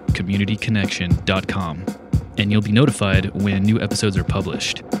westpugetcommunityconnection.com, and you'll be notified when new episodes are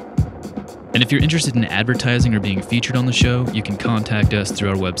published. And if you're interested in advertising or being featured on the show, you can contact us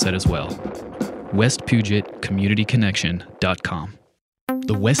through our website as well, westpugetcommunityconnection.com.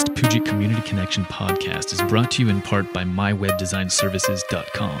 The West Puget Community Connection podcast is brought to you in part by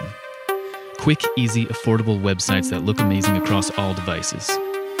mywebdesignservices.com. Quick, easy, affordable websites that look amazing across all devices.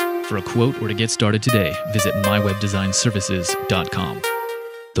 For a quote or to get started today, visit mywebdesignservices.com.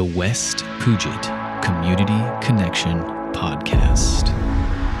 The West Puget Community Connection podcast.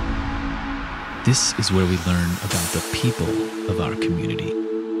 This is where we learn about the people of our community.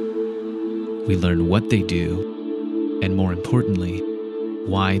 We learn what they do, and more importantly,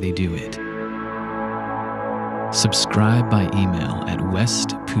 why they do it. Subscribe by email at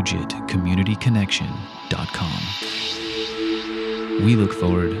westpugetcommunityconnection.com. We look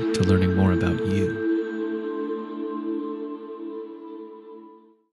forward to learning more about you.